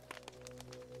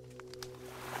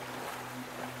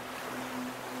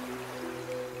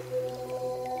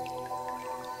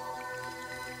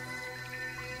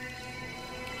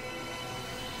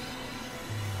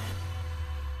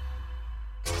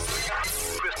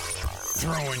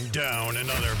Throwing down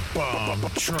another bomb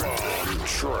track.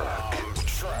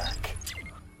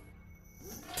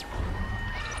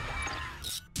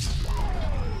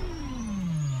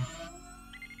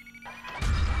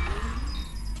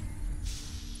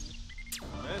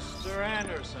 Mr.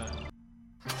 Anderson.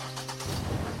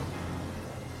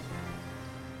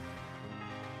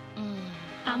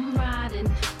 I'm riding.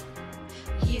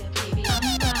 Yeah, baby,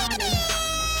 I'm riding.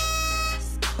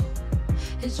 Let's go.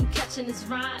 Is you catching this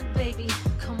ride, baby?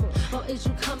 Come on. Or is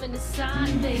you coming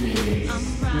inside, baby? I'm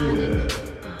riding.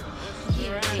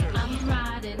 Yeah, I'm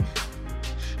riding.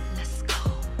 Let's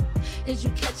go. Is you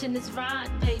catching this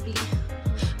ride, baby?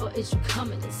 Or is you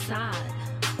coming inside?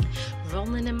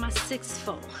 Rolling in my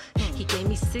 6'4". He gave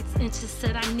me 6 inches,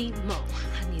 said I need more.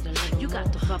 I need a little. You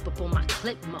got to rub up on my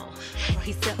clip more.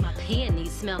 He said my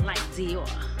panties smell like Dior.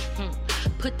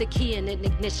 Put the key in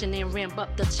ignition and ramp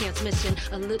up the transmission.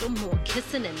 A little more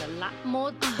kissing and a lot more.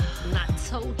 And I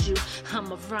told you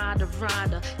I'm a rider.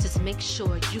 Just make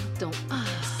sure you don't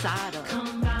side up.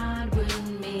 Come ride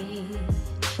with me.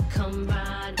 Come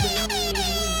ride with me.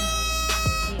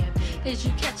 Is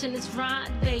you catching this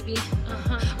ride, baby?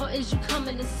 Or is you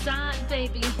coming inside,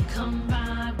 baby? Come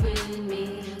ride with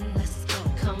me. Let's go.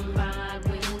 Come ride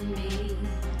with me.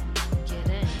 Get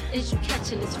in. Is you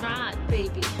catching this ride,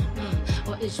 baby?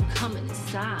 Or is you coming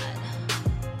inside?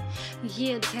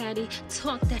 Yeah, daddy,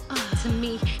 talk that to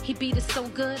me. He beat it so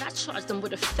good, I charged him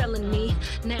with a felony.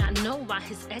 Now I know why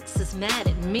his ex is mad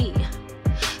at me.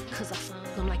 Cause I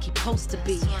f***ed him like he supposed to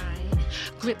be.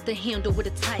 Grip the handle with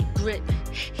a tight grip.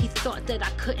 He thought that I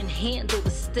couldn't handle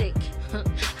the stick.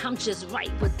 I'm just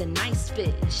right with the nice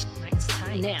fish.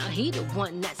 Now he the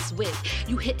one that's with.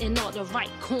 You hitting all the right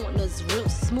corners real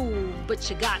smooth, but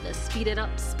you gotta speed it up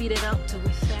do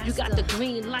it faster. You got the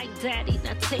green light, daddy,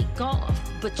 now take off,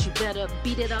 but you better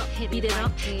beat it up.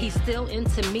 He's still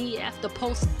into me after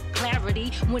post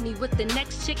clarity. When he with the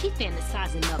next chick, he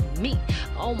fantasizing of me.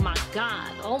 Oh my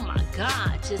god,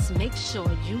 just make sure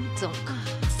you don't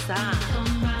side.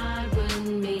 Come ride with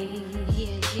me,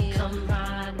 yeah. Come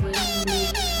ride with me.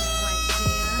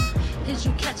 Is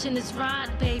you catching this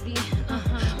ride, baby?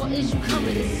 Or is you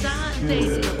coming inside,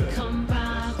 baby? Come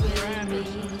ride with me.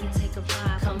 Take a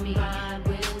ride. Come ride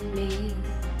with me.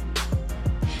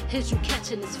 Is you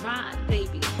catching this ride,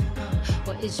 baby?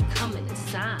 Or is you coming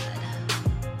inside?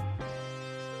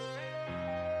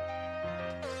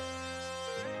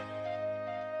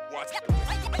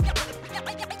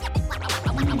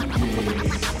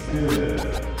 Mr.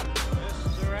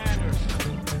 Anderson.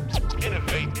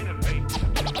 Innovate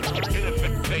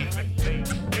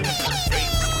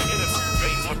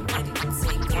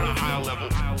on a higher level.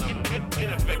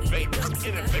 Innovate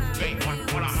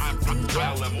on a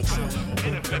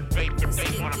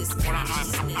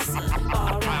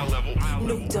higher level.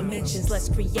 New dimensions, let's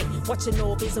create. Watching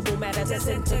all visible matter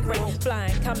disintegrate.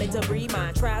 Flying comet debris,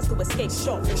 mind tries to escape.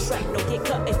 Short and shrapnel, get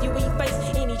cut if you efface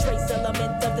any trace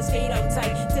element of the speed I'm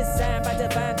tight. Designed by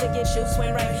divine to get you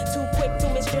swing right. Too quick to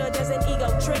misjudge as an ego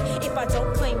trick. If I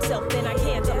don't claim self, then I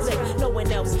can't afflict no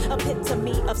one else.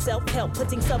 Epitome of self-help,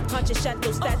 putting subconscious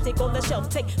shadows static on the shelf.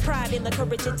 Take pride in the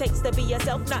courage it takes to be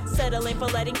yourself, not settling for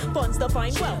letting funds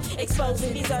define wealth.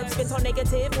 Exposing these herbs, spit on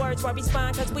negative words. Why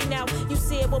respond? Cause we now, you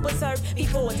see it will serve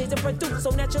before it didn't produce. So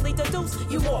naturally deduce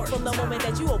you more from the moment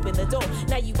that you open the door.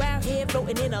 Now you out here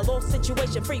floating in a lost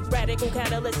situation. Free radical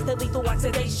catalyst to lethal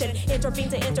oxidation. Intervene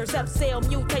to intercept cell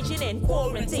mutation and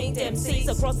quarantine MCs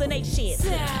across the nation. So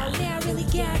now really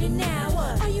got it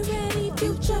now. Are you ready?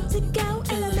 Future to go.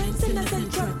 Elements in the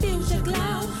centrifugal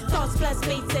glow. Thoughts plus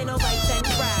beats, innovate and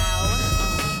growl.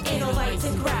 Innovate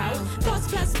and growl. Thoughts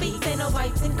plus beats,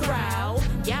 innovate and growl.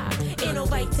 Yeah,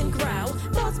 innovate and growl.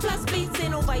 Thoughts plus beats,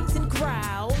 innovate and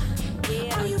growl.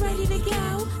 Yeah. Are you ready to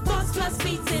go? Thoughts plus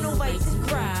beats, innovate and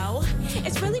growl.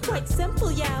 It's really quite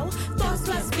simple, yo. Thoughts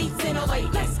plus beats,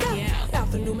 innovate. Let's go.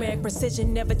 Alphanumeric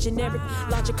precision, never generic.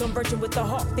 Logic conversion with the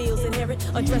heart feels inherent.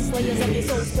 Address layers of your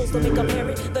soul supposed to make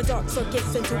apparent the dark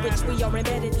circuits into which we are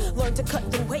embedded. Learn to cut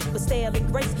through hate with style and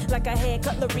grace. Like I had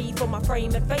cutlery for my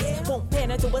frame and face. Won't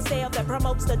pander to a style that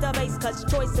promotes the debase. Cause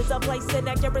choices of place and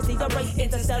accuracies erase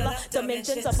interstellar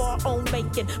dimensions of our own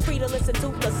making. Free to listen to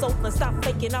the soul and stop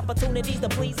faking opportunities to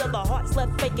please other hearts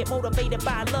left vacant. Motivated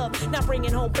by love, not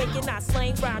bringing home bacon. Not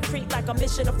slang, grind, treat like a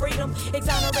mission of freedom.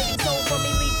 Exonerating soul from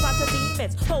elite plots of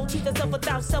defense. Hold to the self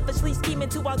without selfishly scheming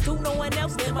to outdo no one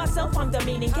else. Myself, I'm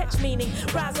demeaning, catch meaning.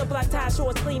 Rise up black tie,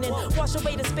 shorts cleaning. Wash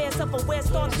away the spare self-aware,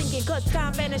 start thinking. Cause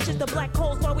time vanishes the black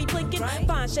holes while we blinking.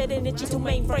 Find shed energy to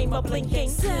mainframe a blinking.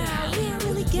 So, yeah, I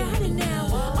really got it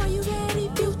now. Are you ready?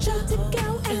 Future to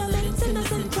go. Elements in the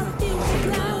centrifugal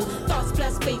glow. Thoughts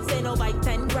plus beats, innovate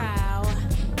and growl.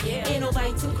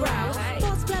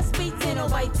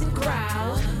 innovating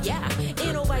crowd. Yeah,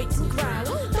 innovating crowd.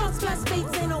 Thoughts plus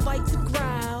beats, innovating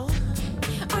crowd.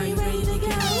 Are you ready to go?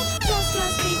 Thoughts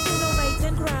plus beats,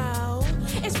 innovating crowd.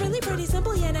 It's really pretty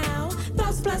simple, you know.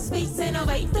 Thoughts plus beats,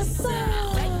 innovate the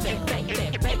sound.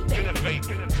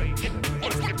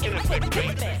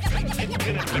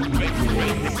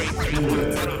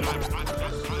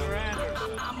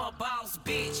 I'm a boss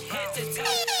bitch, head to toe,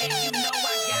 and you know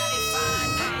I got it fine.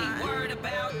 I ain't worried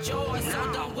about yours,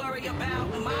 so don't worry about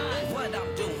mine. What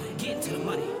I'm doing, get to the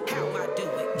money. How I do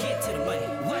it, get to the money.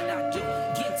 What I do,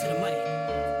 get to the money.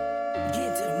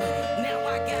 Get to the money. Now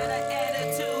I got an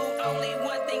attitude, only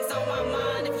one thing's on my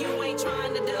mind. If you ain't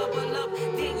trying to double up,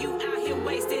 then you out here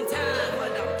wasting time.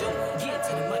 What I'm doing, get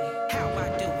to the money. How I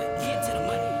do it, get to the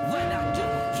money. What I do,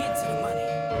 get to the money.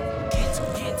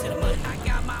 Get to the money. I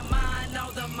got my mind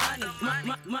on the money.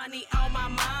 Money on my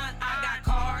mind. I got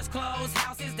cars, clothes,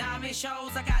 houses, diamond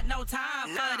shows. I got no time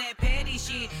for that petty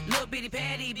shit. Little bitty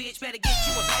petty bitch, better get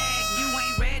you a bag. You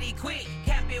ain't ready, quit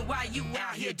capping while you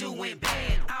out here doing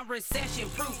bad. I'm recession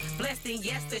proof, blessed and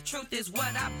yes, the truth is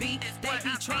what I be. They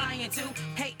be trying to,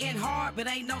 hating hard, but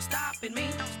ain't no stopping me.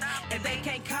 And they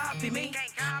can't copy me.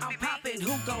 I'm popping,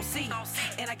 who gon' see?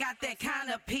 And I got that kind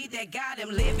of P that got him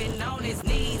living on his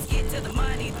knees. Get to the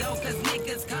money though, cause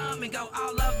niggas come and go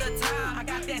all of the time. I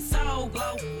got that soul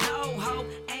glow, no hoe,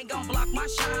 ain't gon' block my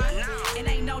shine. And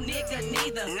ain't no nigga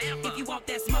neither. If you want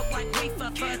that smoke like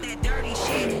reefer for that dirty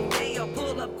shit, they'll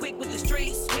pull up quick with the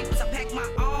street sweepers. I pack my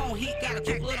own heat, got a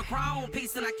cute little chrome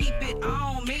piece and I keep it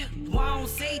on me. Won't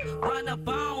see, run up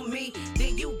on me,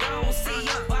 then you gon' see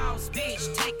a boss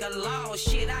bitch take a loss.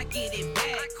 Shit, I get it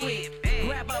back quick.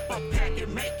 Grab up a pack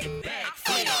and make it back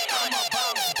flip. I'm a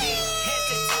boss bitch, head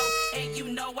to toe, and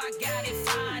you know I got it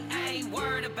fine. I ain't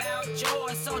worried about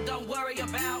yours, so don't worry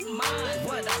about mine.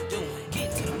 What I'm doing,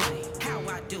 get to the money. How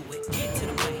I do it, get to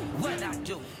the money. What I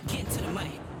do, get to the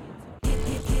money. Get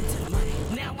to the money.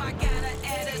 Now I got an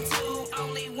attitude,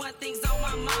 only one thing's on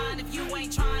my mind. If you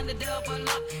ain't trying to double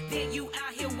up, then you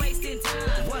out here wasting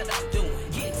time. What I'm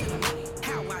doing, get to the money.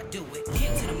 How I do it,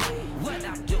 get to the money. What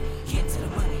I do, get to the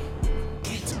money.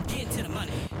 Get to the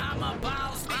money. I'm a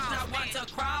boss, bitch, I want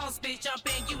to cross, bitch. Jump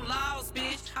in, you lost,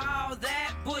 bitch. All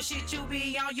that bullshit you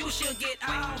be on, you should get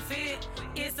off it.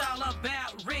 It's all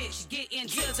about rich, get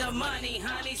into the money,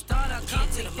 honey. Start a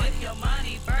company, get your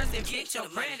money first and get your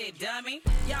credit, dummy.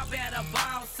 Y'all better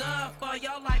boss up, or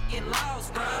your life get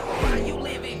lost, bruh. While you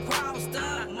living crossed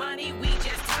up, money we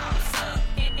just toss up.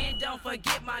 And don't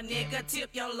forget, my nigga,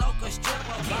 tip your local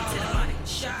stripper. Get to the money,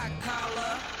 shot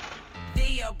caller.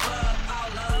 The above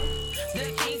all of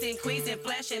the kings and queens and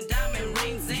flash and diamond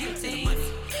rings and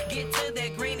things. Get to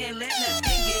that green and let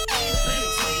nothing get in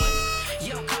between.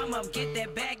 Yo, come up, get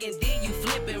that bag and then you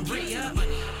flip and re-up.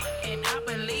 And I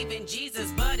believe in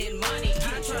Jesus, but in money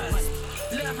I trust.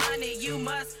 Lil' honey, you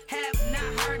must have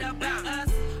not heard about us.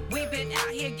 We've been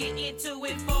out here getting into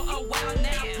it for a while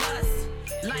now. Plus,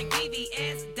 like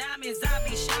BBS diamonds, I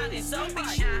be shining so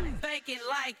bright. Faking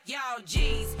like y'all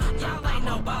G's. Y'all ain't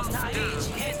no boss bitch,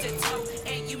 head to toe,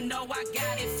 and you know I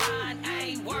got it fine. I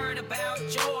ain't worried about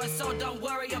yours, so don't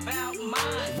worry about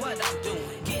mine. What I'm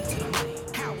doing, get to the money.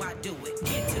 How I do it,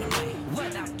 get to the money.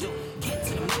 What I do, get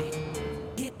to the money.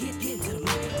 Get to the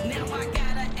money. Now I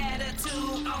got an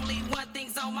attitude, only one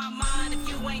thing's on my mind. If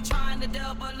you ain't trying to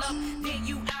double up, then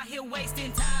you out here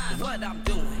wasting time. What I'm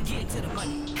doing, get to the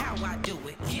money. How I do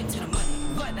it, get to the money.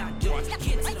 What I do, get to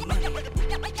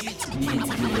the money. Get to the money.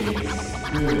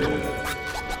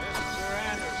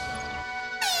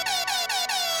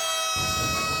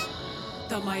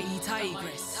 The mighty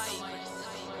tigress.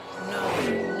 No,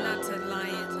 not a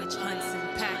lion which hunts in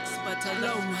packs, but a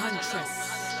lone huntress.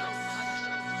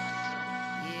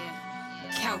 Yeah.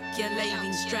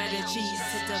 Calculating strategies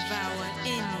to devour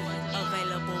any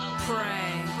available prey.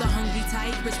 The hungry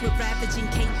tigress with ravaging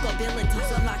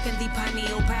capabilities, unlocking the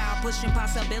pineal power, pushing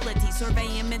possibilities,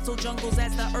 surveying mental jungles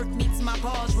as the earth meets my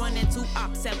paws, running two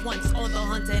ops at once on the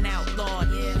hunt and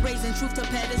outlawed. Raising truth to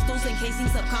pedestals, encasing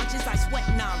subconscious, I sweat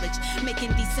knowledge,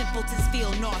 making these simpletons feel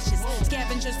nauseous.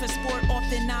 Scavengers for sport,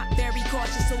 often not very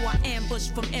cautious, so I ambush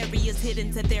from areas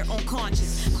hidden to their own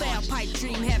conscience. Foul pipe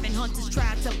dream, having hunters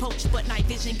tried to poach, but night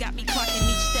vision got me clocking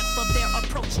each step of their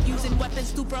approach, using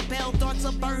weapons to propel thoughts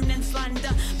of burn and slander,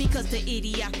 because the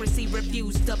idiocracy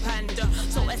refused to pander.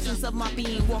 So essence of my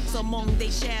being walks among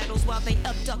their shadows, while they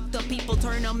abduct the people,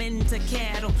 turn them into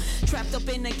cattle. Trapped up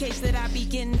in a cage that I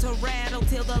begin to rattle,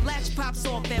 till the latch pops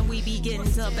off and we begin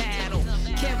to battle.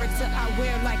 Character I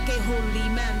wear like a holy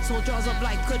mantle, jaws of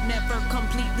light could never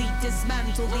completely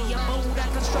dismantle the abode I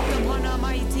construct upon a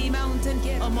mighty mountain.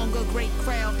 A among a great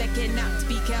crowd that cannot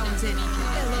be counted.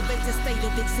 Elevate the state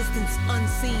of existence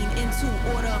unseen into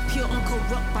order, pure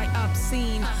uncorrupt by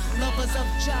obscene. Lovers of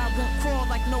Jah won't crawl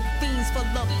like no fiends for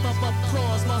love of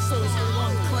applause. Lost souls go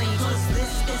unclaimed. Cause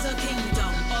this is a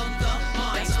kingdom of the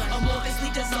mind,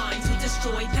 amorphously designed to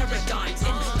destroy paradigms.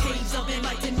 In caves of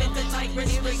enlightenment, the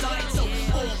tigress resides. So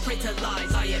all pray to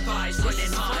lies, I advise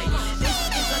running high. This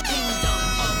is a kingdom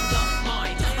of the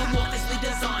mind, amorphously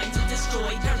designed to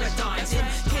destroy paradigms. In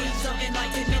caves of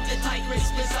enlightenment, the tigress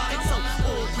resides. So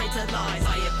all pray to lies,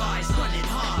 I advise running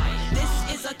high.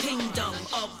 This is a kingdom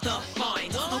of the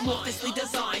mind, amorphously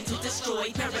designed to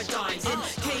destroy paradigms. In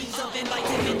caves of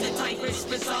enlightenment, the tigress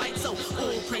resides. So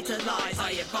all pray to lies,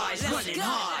 I advise running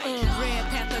high. Rare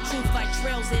path of truth like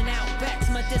trails in outbacks.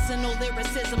 Medicinal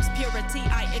lyricism's purity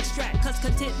I extract. Cause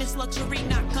contentment's luxury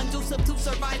not conducive to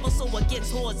survival. So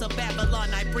against hordes of Babylon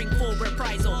I bring full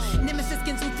reprisal. Nemesis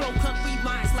skins who throw country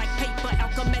minds like paper.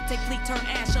 Alchematically turn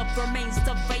ash of remains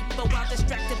to vapor. While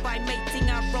distracted by mating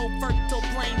I roll fertile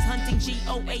plains. Hunting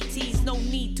GOATs, no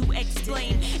need to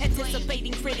explain.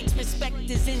 Anticipating critics' respect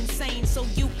is insane. So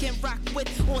you can rock with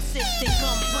or sit and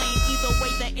complain. Either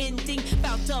way the ending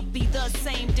bout to be the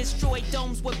same. Destroy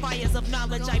domes with fires of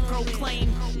knowledge I proclaim.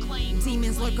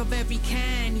 Demons lurk of every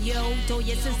kind, yo. Dull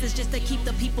your senses just to keep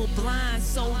the people blind.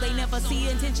 So they never see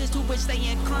intentions to which they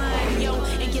incline, yo.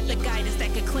 And get the guidance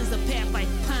that could cleanse the path like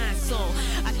pine. So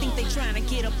I think they trying to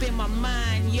get up in my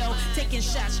mind, yo. Taking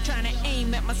shots, trying to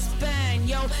aim at my spine,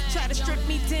 yo. Try to strip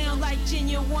me down like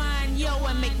genuine, yo.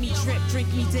 And make me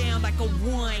drink me down like a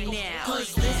wine now.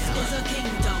 Cause this is a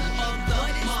kingdom of the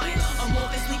mind,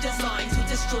 amorphously designed to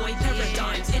destroy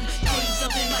paradigms. In caves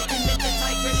of enlightenment, the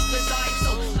tigress resides.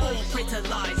 So all pray to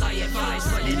lies, I advise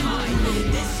running high.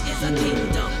 This is a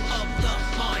kingdom of the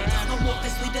mind,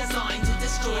 amorphously designed to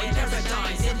destroy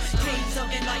paradigms. In caves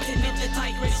of enlightenment, the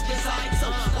tigress resides. So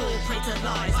all pray to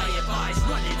lies, I advise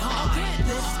running high.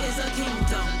 This is a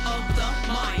kingdom of the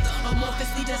mind,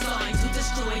 amorphously designed to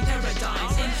destroy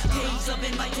paradigms. In caves of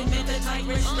enlightenment, the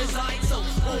tigress resides. So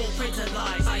all pray to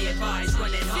lies, I advise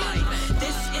running high.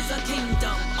 This is a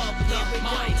kingdom of the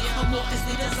mind,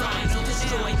 amorphously designed to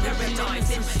destroy paradigms.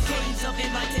 In caves of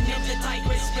enlightenment, the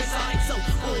tigress resides. So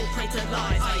all pray to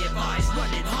lies, I advise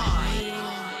running high.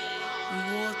 You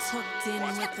all tucked in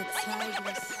with the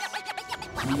tigress.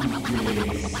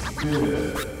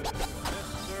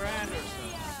 Mr. Anderson.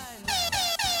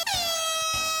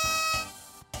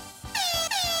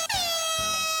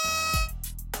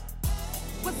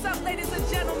 What's up, ladies and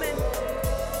gentlemen?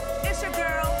 It's your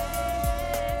girl,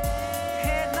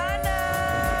 Headliner.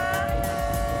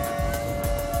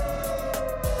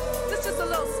 This is a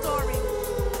little story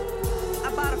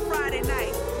about a Friday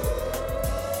night.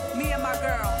 Me and my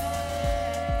girl.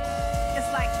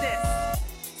 It's like this.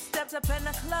 Stepped up in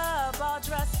the club, all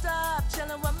dressed up,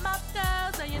 chilling with my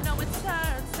girls, and you know it's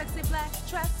turned. Sexy black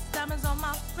dress, diamonds on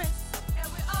my wrist, and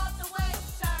we all the way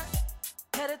turned.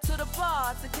 Headed to the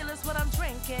bar, tequila's what I'm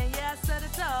drinking. Yeah, I said a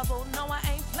double, no I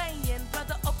ain't playing.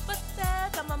 Brother over there,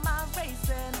 got my mind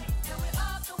racing, and we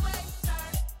all the way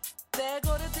turned. There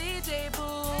go the DJ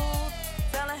booth,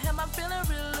 telling him I'm feeling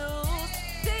real loose.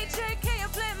 DJ, can you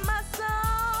play my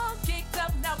song? Geeked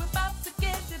up, now we about to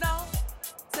get it on.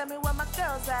 Tell me where my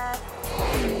girls at.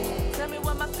 Tell me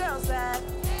where my girls at.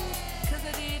 Cause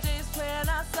the DJ's playing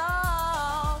our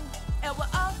song, and we're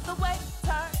all the way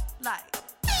turned like.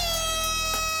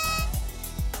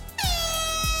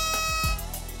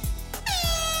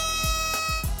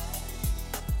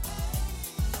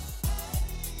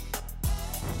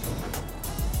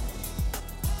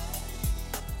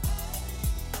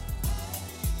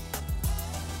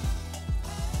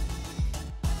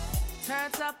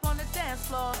 Turns up on the dance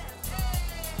floor.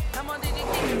 Come on, DJ,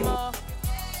 give me more.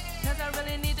 Cause I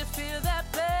really need to feel that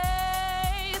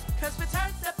bass. Cause we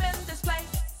turned up in this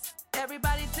place.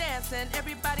 Everybody dancing,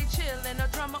 everybody chilling. No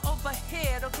drama over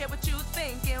here, don't care what you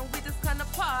thinking. We just kinda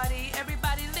party,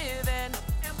 everybody living.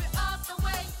 And we all the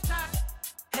way turned.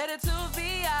 Headed to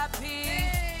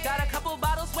VIP. Got a couple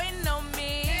bottles waiting on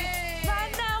me.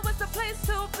 Right now it's the place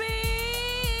to be.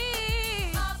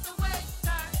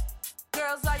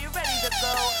 Girls, are you ready to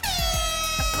go?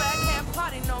 I swear I can't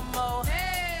party no more.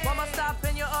 One more stop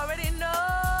and you already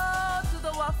know. To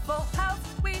the Waffle House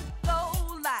we go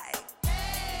like.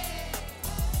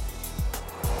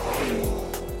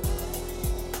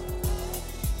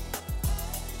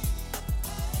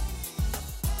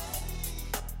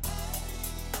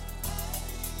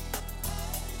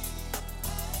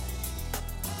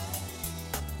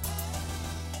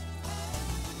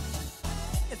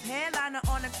 Headliner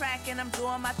on the track and I'm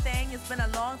doing my thing. It's been a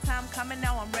long time coming,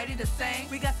 now I'm ready to sing.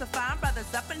 We got some fine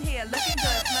brothers up in here looking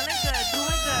good.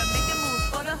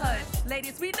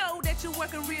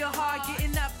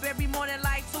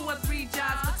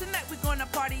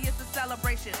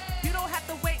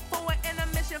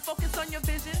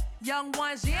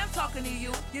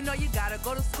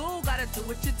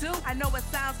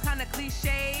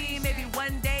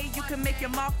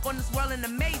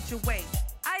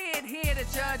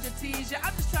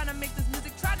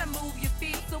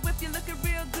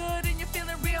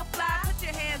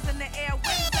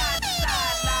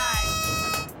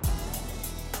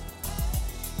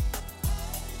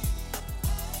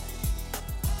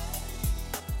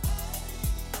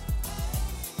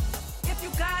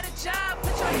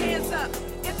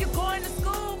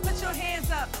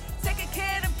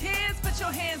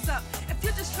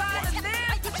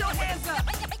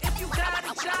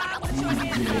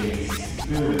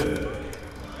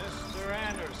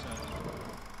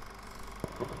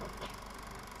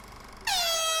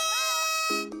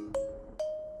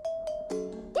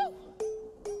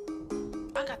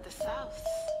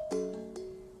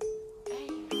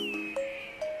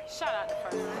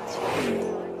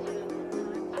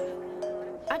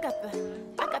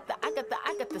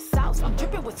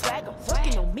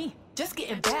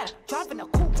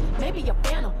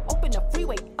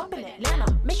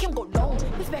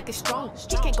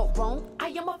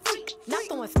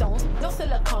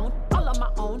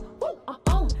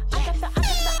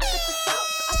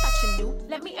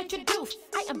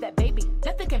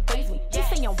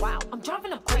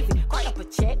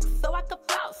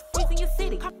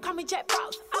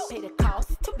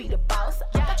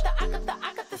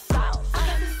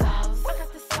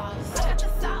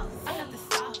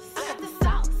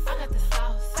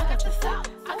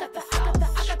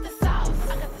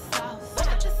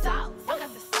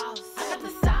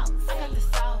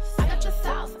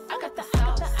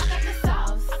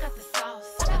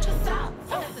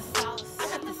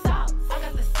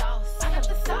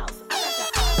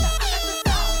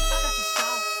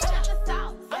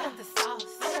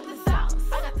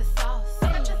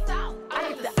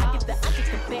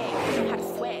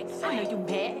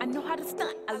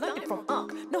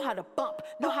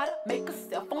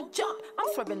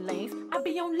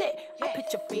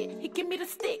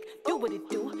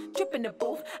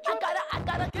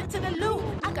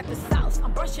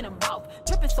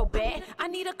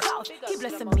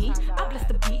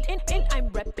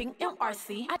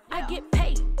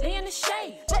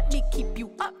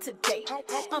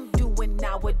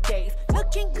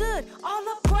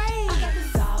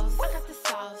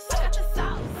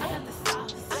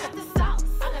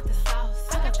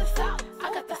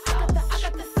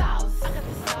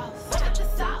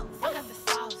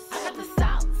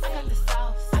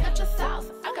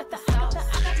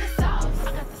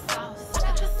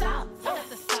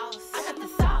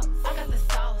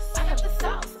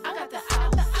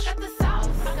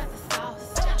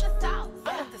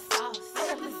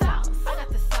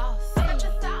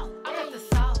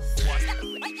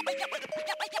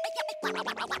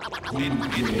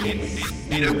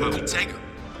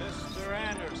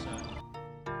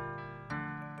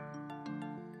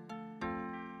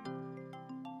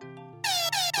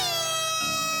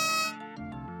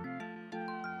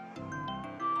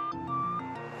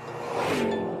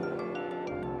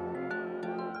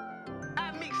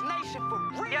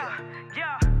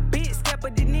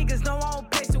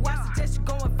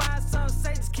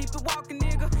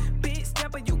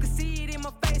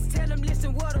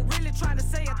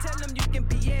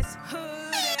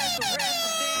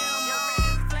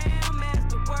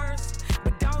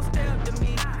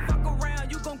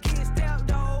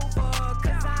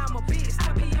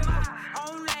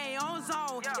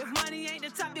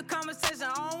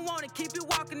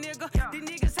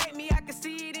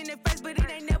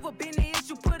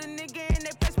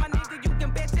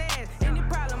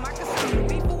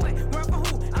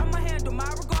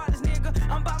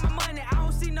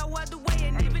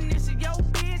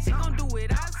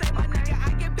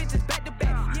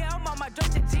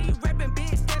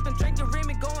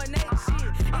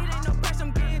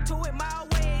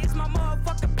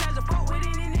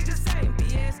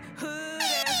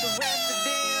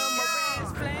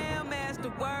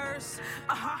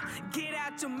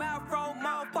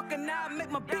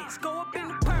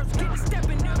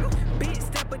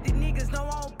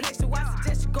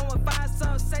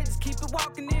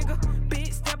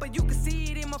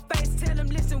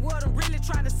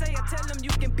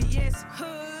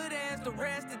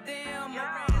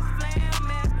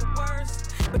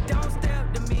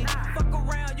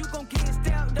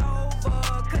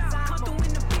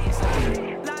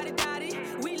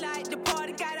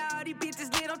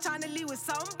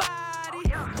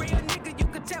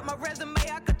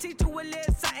 resume. I could teach you a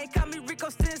little something. Call me Rico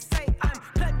Sensei. I'm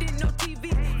plugged in, no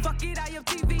TV. Fuck it, I am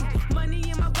TV. Money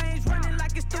in my veins running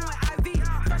like it's doing IV.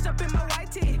 Fresh up in my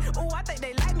white tee. Oh, I think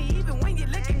they like me. Even when you're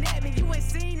looking at me, you ain't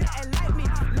seen nothing like me.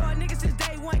 Lord, niggas since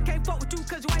day one can't fuck with you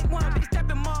cause you ain't one. Big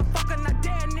stepping motherfucker, not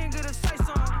dare nigga to say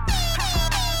something.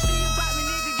 See you about me,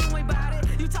 nigga, you ain't bout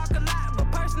it. You talk a lot,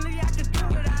 but personally I can do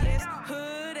without this.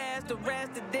 Hood as the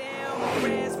rest of them.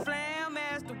 Red flam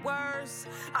as the worst.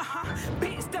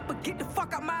 Big stepper, get the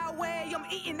fuck out my way. I'm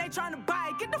eating, they tryna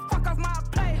buy it. Get the fuck off my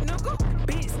plate, nigga.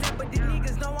 Big stepper, these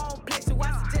niggas don't own place. So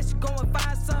I suggest you go and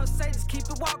find something safe. Just keep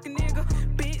it walking, nigga.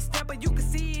 Big stepper, you can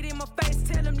see it in my face.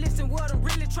 Tell them, listen, what I'm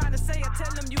really trying to say. I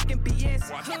tell them you can BS.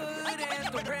 Hood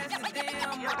as the rest of them.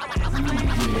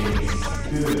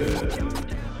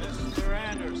 Mr.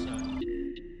 Anderson.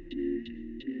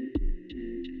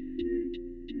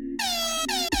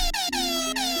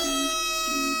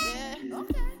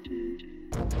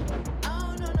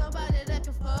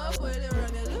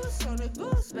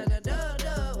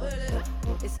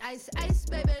 It's ice, ice,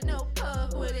 baby, no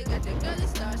pug with it. Got the girl that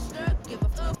starstruck, give a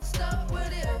fuck, stuck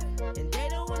with it. And they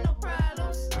don't want no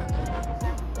problems.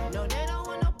 No, they don't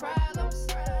want no problems.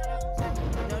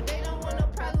 No, they don't want no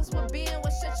problems with being.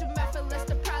 Well, shut your mouth unless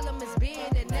the problem is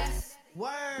being. And that's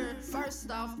word. First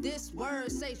off, this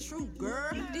word say true,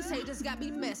 girl. These haters got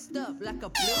me messed up like a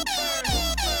bluebird.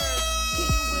 Kill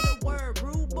you with a word,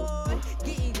 rude boy.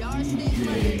 Getting yard sticks,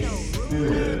 money, no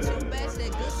rude. Two bags,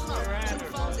 that good smoke. Two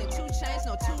phones and two chains,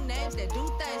 no two names that do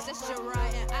things. That's your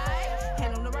right and I.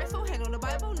 Hand on the rifle, hand on the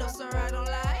Bible. No, sir, I don't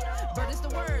lie. Bird is the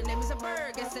word, name is a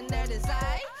bird. Guessing that is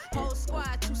I. Whole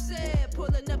squad, you said.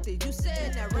 Pulling up that you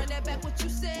said. Now run that back what you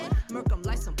said. Murk 'em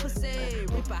like some pussy.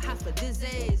 Reaper hot for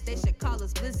disease. They should call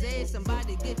us Blizzard.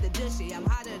 Somebody get the dushy. I'm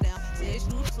hotter than Says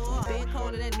new sore. Been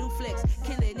colder than new flex.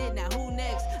 Killing it, now who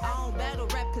next? I don't battle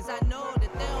rap cause I know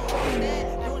that they don't want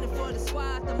that. Doing it for the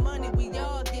squad, the money, we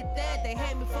all get that. They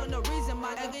hate me for no reason,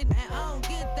 my nigga, and I don't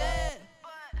get that.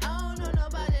 I don't know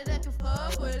nobody that can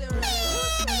fuck with it.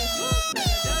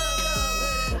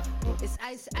 It's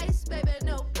ice, ice, baby,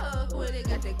 no pug with it.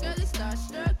 Got the girl that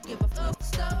starstruck, give a fuck,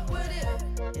 stuck with it.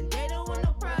 And they don't want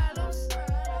no problems.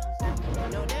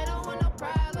 No, they don't want no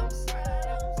problems.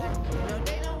 No,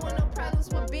 they don't want no problems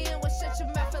with being. Well, shut your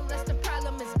mouth unless the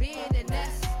problem is being. And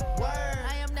that's word.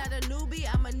 I am not a newbie,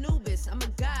 I'm a noobis. I'm a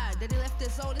god that he left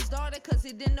his oldest daughter cause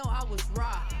he didn't know I was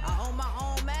raw. I own my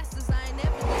own masters, I ain't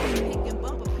never done pick and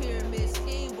bump a pyramid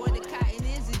scheme. Boy, the cotton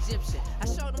is Egyptian. I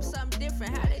showed them something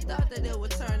different, how they thought that it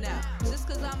would turn out. Just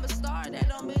cause I'm a star, that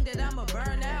don't mean that I'm a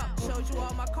burnout. Showed you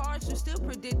all my cards, you still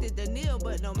predicted the nil.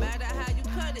 But no matter how you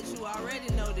cut it, you already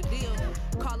know the deal.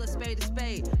 Call a spade,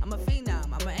 I'm a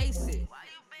phenom, I'm an ace it.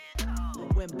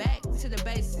 Went back to the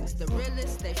basics. The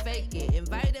realists, they fake it.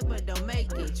 Invited, but don't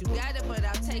make it. You got it, but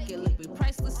I'll take it. Look, we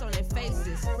priceless on their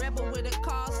faces. Rebel with a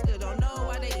cause, still don't know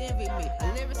why they envy me. A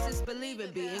lyricist, believe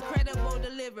it be. Incredible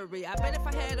delivery. I bet if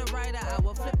I had a writer, I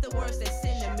would flip the words they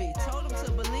send to me. Told them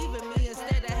to believe in me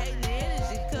instead of hating the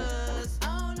energy. Cause I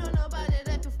don't know nobody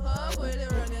that can fuck with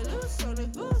it. Run it loose on the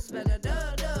goose, better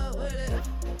dub with it.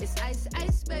 It's ice,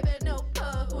 ice, baby, no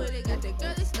pug with it. Got the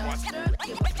girl that starstruck,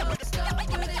 give a fuck, stuck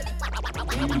with it.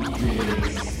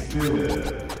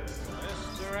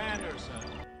 Mr. Anderson.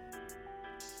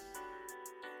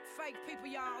 Fake people,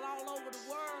 y'all, all over the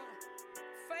world.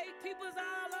 Fake people's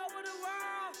all over the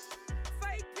world.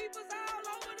 Fake people's all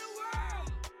over the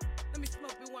world. Let me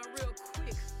smoke me one real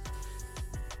quick.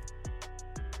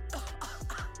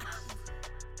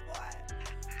 What?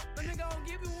 Let me go and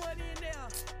give me one in there.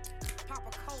 Pop a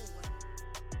cold one.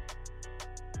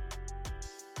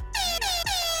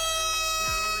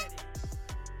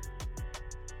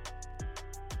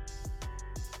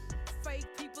 Fake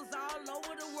people's all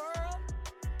over the world.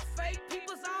 Fake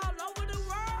people's all over the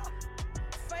world.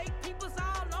 Fake people's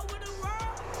all over the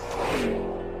world.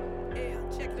 Yeah,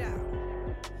 check it out.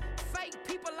 Fake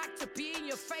people like to be in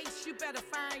your face. You better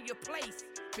find your place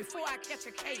before I catch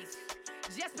a case.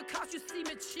 Just because you see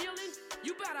me chillin',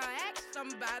 you better ask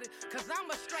somebody, cause I'm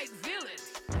a straight villain.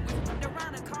 We f***ed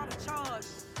around and caught a charge.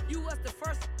 You was the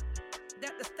first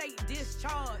that the state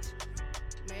discharged.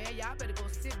 Man, y'all better go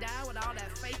sit down with all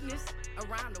that fakeness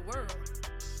around the world.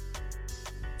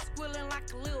 Squilling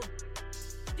like a little,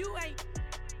 you ain't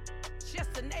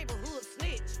just a neighborhood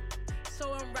snitch.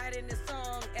 So I'm writing this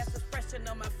song as expression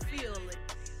of my feeling.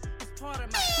 It's part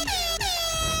of my feeling.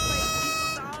 Fake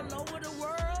people's all over the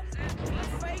world.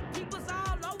 Fake people's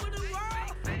all over the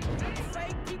world.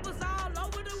 Fake people's all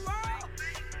over the world.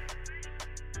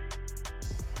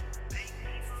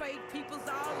 Fake people's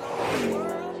all over the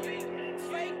world.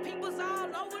 Fake people's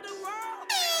all over the world.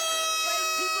 Fake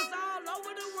people's all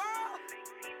over the world.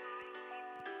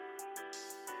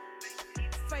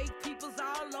 Fake peoples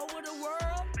all over the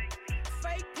world.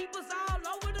 Fake peoples all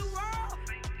over the world.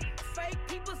 Fake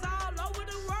peoples all over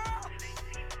the world.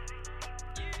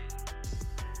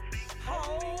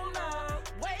 Hold up,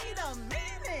 wait a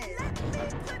minute. Let me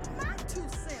put my 2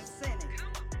 cents in it.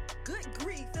 Good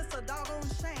grief, it's a doggone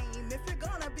shame. If you're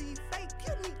gonna be fake,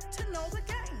 you need to know the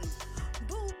game.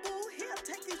 Boo boo, here,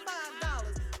 take these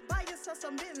 $5. Buy yourself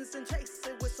some business and chase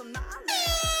it with some knowledge.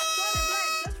 Shorty Black,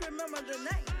 just remember the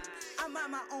name. I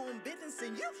mind my own business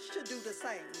and you should do the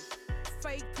same.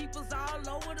 Fake peoples all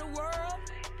over the world.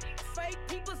 Fake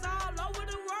peoples all over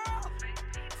the world.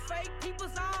 Fake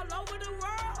peoples all over the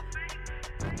world.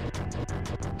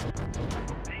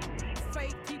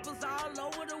 Fake peoples all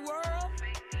over the world.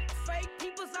 Fake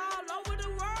peoples all over the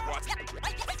world.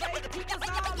 Fake peoples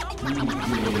all over the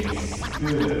world.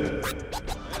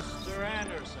 Mr.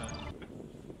 Anderson.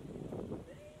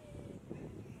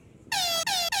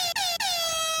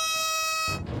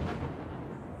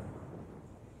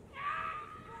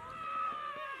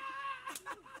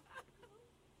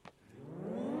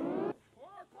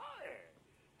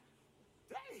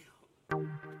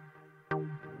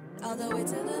 All the way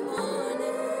till the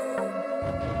morning.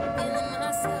 Feeling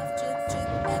myself, drip, drip,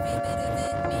 every bit of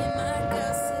it. Me and my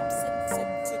girl, sip, sip,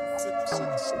 sip, sip, sip,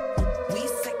 sip, sip. We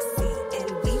sexy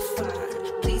and we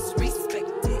fine. Please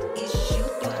respect it, it's you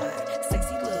fine.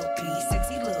 Sexy little bee,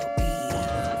 sexy little bee.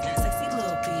 Sexy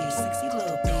little bee, sexy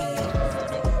little bee.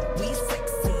 We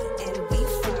sexy and we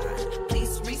fine.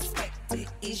 Please respect it,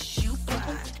 it's you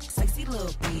fine. Sexy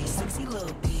little bee, sexy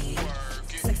little bee.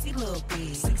 Sexy little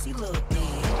bee, sexy little bee.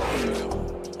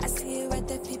 I see you right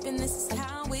there peeping, this is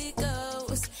how it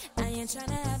goes. I ain't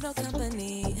tryna have no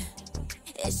company.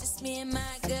 It's just me and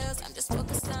my girls. I'm just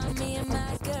focused on me and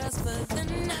my girls for the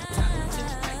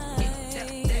night.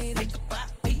 Think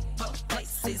about people,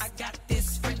 places. I got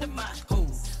this friend of mine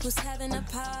who's having a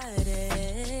party.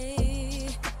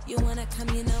 You wanna come,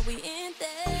 you know we in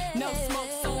there. No smoke,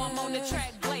 so I'm on the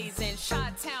track blazing.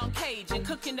 Chi-town Cajun,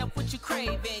 cooking up what you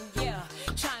craving, yeah.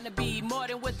 Trying to be more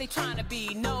than what they trying to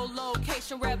be. No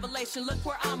location revelation, look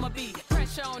where I'ma be.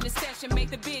 Pressure on the session, make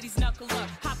the biddies knuckle up.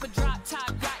 Hop a drop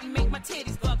top yacht and make my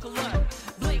titties buckle up.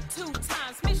 Blink 2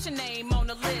 times, miss your name on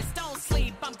the list. Don't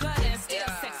sleep, I'm gutting, still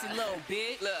sexy little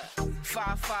bitch. Look,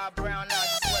 5'5" brown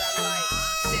eyes is what I like.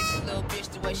 Sexy little bitch,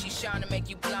 the way she shine to make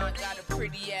you blind. Got a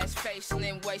pretty ass face,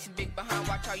 slim waist and big behind.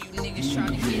 Watch all you niggas trying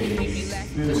to get it. We be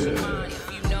laughing cause she mine.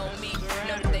 If you know me,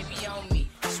 know that they be on me.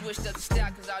 Switched up the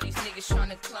style cause all these niggas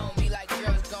tryna clone me. Like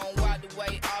girls going wild the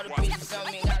way all the bitches on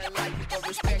me. Gotta like it but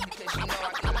respect it cause you know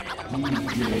I got it on.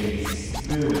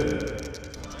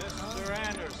 Mr.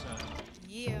 Anderson.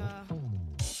 Yeah.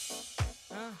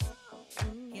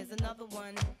 Here's another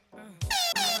one. And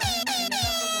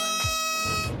another one.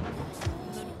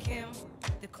 Little Kim,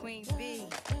 the queen bee.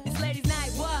 It's ladies'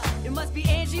 night, what? It must be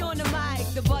Angie on the mic.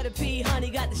 The butter pea, honey,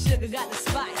 got the sugar, got the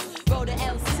spice. Roll the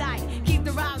L tight, keep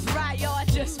the rhymes right, yo. I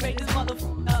just made this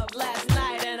motherfucker up last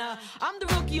night. And I'm the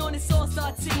rookie on this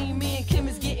all-star team. Me and Kim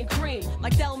is getting cream,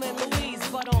 like Thelma and Louise,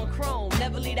 but on chrome.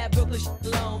 Never leave that Brooklyn shit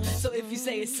alone. So if you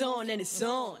say it's on, then it's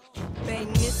on.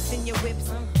 Bang this in your whips.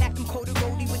 Pack them coat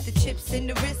roly with the chips in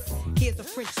the wrist. Here's a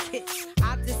French kiss.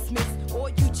 I dismiss all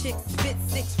you chicks. Spit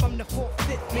 6 from the 4th,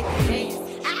 5th. Make the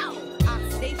dance. Ow! I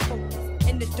stay focused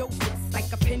and the dopest.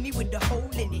 Like a penny with a hole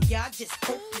in it. Y'all just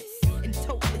hopeless and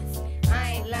topless.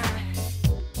 I ain't lying.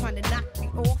 Trying to knock me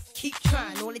off. Keep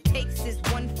trying. All it takes is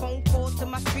one phone call to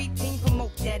my street team.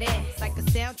 Promote that ass like a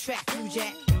soundtrack. New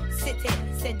Jack. Sit there.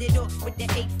 Send it off with the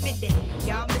 850.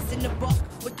 Y'all missing the buck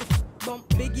with the bump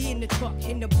Biggie in the truck,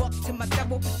 in the buck to my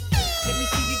double. Let me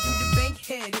see you do the bank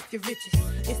head if you're riches.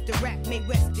 It's the rap made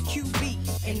West, the QB.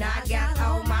 And I got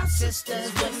all my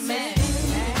sisters with me.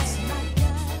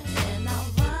 And our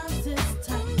rhymes is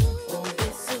tight. Oh,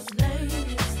 this is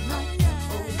ladies' night.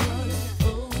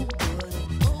 Oh,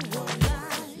 what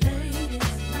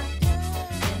ladies' night.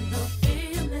 And the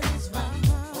feeling's right.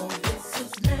 Oh, this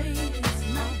is ladies'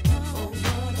 night. Oh,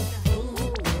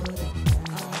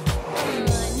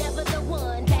 Never the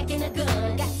one packing a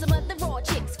gun. Got some other raw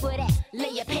chicks for that.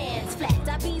 Lay your pants flat.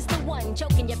 I be's the one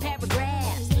choking your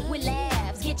paragraphs. With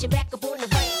laughs, get you back up on the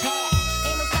right path.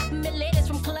 Ain't no stopping me ladies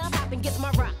from club hopping, gets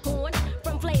my rock on.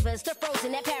 From flavors to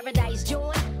frozen, that paradise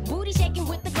joint. Booty shaking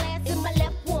with the glass in my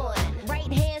left one.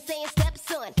 Right hand saying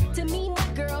stepson. To me, my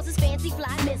girls is fancy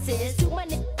fly misses. To my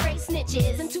great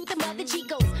snitches. And to the mother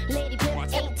chicos. Lady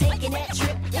pimp ain't taking that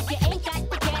trip. If you ain't got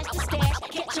the cash to stash,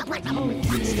 catch a break.